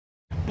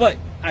But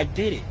I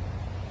did it.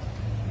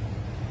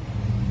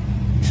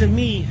 To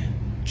me,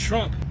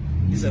 Trump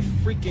is a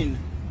freaking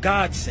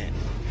godsend.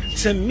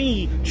 To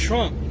me,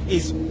 Trump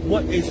is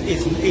what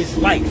is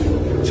life.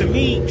 To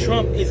me,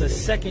 Trump is a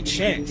second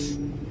chance.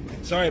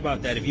 Sorry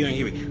about that if you didn't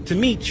hear me. To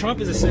me, Trump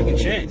is a second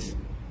chance.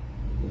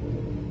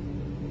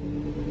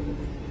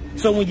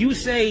 So when you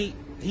say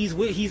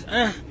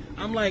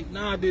I'm like,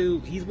 nah,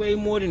 dude, he's way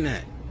more than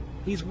that.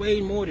 He's way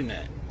more than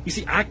that. You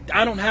see,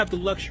 I don't have the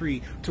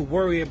luxury to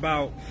worry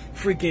about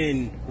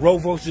freaking Roe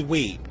versus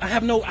Wade. I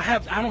don't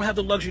have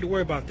the luxury to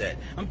worry about that.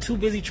 I'm too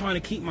busy trying to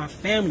keep my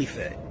family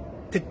fed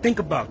to think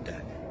about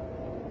that.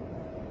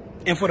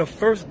 And for the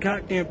first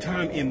goddamn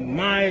time in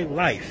my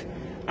life,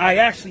 I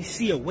actually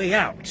see a way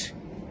out.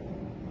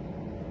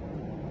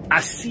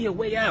 I see a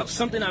way out.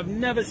 Something I've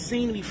never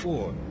seen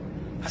before.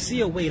 I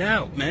see a way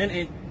out, man.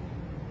 And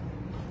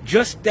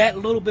just that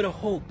little bit of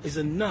hope is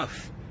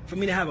enough for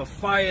me to have a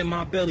fire in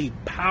my belly,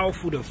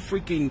 powerful to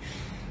freaking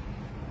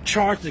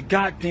charge the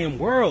goddamn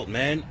world,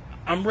 man.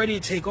 I'm ready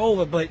to take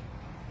over, but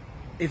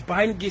if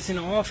Biden gets in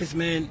office,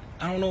 man,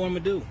 I don't know what I'm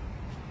going to do.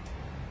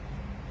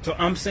 So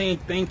I'm saying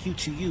thank you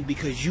to you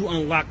because you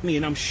unlocked me,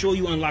 and I'm sure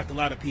you unlocked a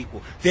lot of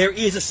people. There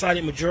is a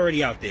silent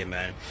majority out there,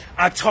 man.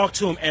 I talk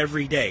to them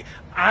every day.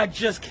 I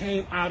just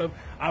came out of,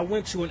 I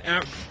went to an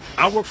Arab,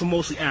 I work for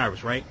mostly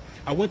Arabs, right?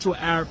 I went to an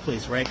Arab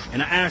place, right?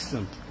 And I asked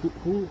him,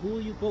 who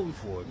are you voting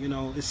for? You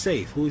know, it's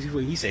safe. Who is he for?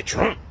 He said,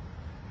 Trump.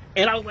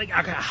 And I was like,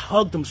 I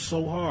hugged him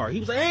so hard. He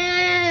was like,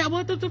 hey, I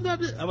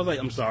was like,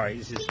 I'm sorry.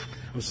 It's just,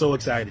 I'm so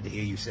excited to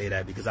hear you say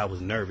that because I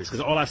was nervous.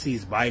 Because all I see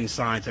is Biden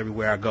signs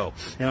everywhere I go.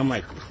 And I'm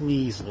like,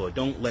 please, Lord,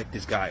 don't let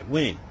this guy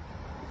win.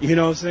 You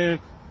know what I'm saying?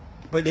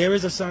 But there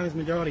is a silent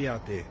majority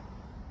out there.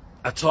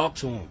 I talked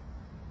to them.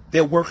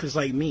 They're workers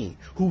like me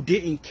who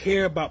didn't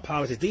care about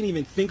politics, didn't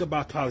even think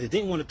about politics,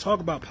 didn't want to talk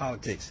about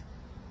politics.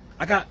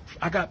 I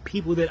got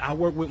people that I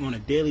work with on a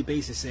daily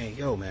basis saying,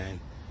 yo,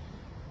 man,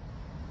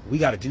 we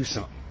got to do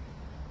something.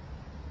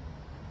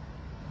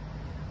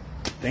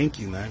 Thank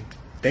you, man.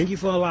 Thank you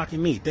for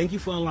unlocking me. Thank you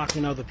for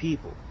unlocking other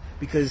people.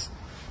 Because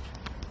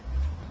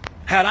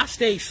had I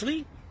stayed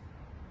asleep,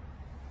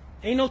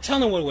 ain't no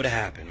telling what would have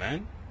happened,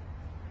 man.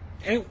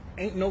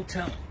 Ain't no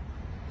telling.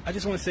 I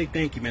just want to say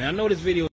thank you, man. I know this video